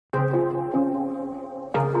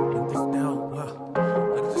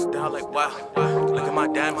wow. Look at my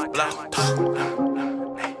diamonds black.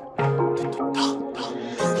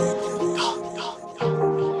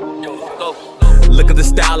 Look at the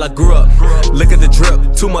style I grew up. Look at the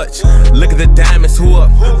drip, too much. Look at the diamonds, who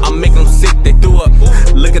up? I'm making them sick, they threw up.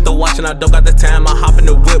 Look at the watch and I don't got the time. I hop in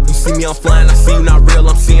the whip, you see me, I'm flying. I see you not real,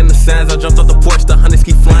 I'm seeing the signs. I jumped off the porch, the hunters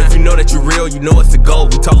keep flying. If you know that you real, you know it's a goal.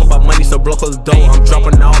 We talk about money, so blow close the door. I'm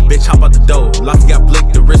dropping out, bitch, hop out the door. Lots got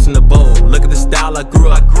blick, the wrist in the bowl. Look at the style I grew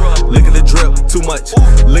up. Look at the drip, too much.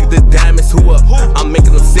 Look at the diamonds, who up? I'm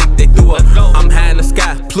making them sick, they threw up. I'm high in the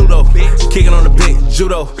sky, Pluto. Kicking on the big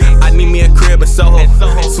judo. I need me a crib in Soho.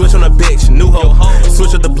 Switch on a bitch, new hoe.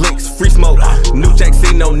 Switch up the blicks, free smoke. New Jack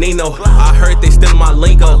C, no Nino. I heard they stealing my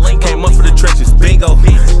lingo. Came up for the trenches, bingo.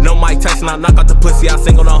 No Mike Tyson, I knock out the pussy. I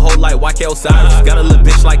single on whole like YK Osiris. Got a little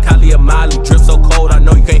bitch like Kylie Miley. Drip so cold, I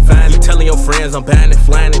know you can't find it. You telling your friends I'm bad and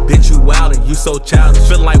flying it. Bitch, you wild and you so childish.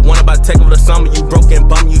 Feeling like one about to take over the summer. You broke and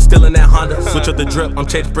bum, you still in that Honda. Switch up the drip, I'm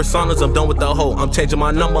changing personas. I'm done with the hoe. I'm changing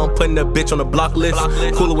my number, I'm putting the bitch on the block list.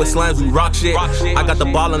 Cooler with slimes, we rock shit. I got the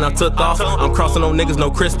ball and I took off. I'm crossing on niggas, no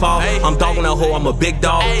Chris Paul. I'm dogging that hoe, I'm a big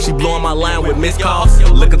dog. She blowing my line with missed calls.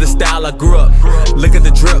 Look at the style I grew up. Look at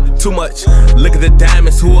the drip, too much. Look at the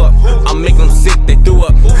diamonds, who up? I'm making them sick, they threw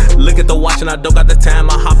up. Look at the watch and I don't got the time.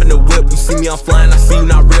 I hop in the whip, you see me, I'm flying. I see you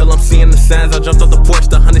not real, I'm seeing the signs. I jumped off the porch,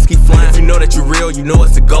 the hunters keep flying. If you know that you real, you know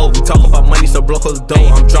it's a goal. We talk about money, so blow close the door.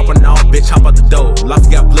 I'm dropping out, bitch, hop out the door. Lots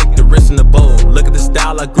got blick, the wrist in the bowl. Look at the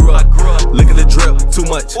style I grew up. Look at the drip, too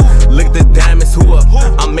much. Look at the diamonds, who up?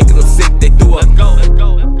 I'm making them sick, they threw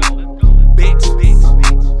up.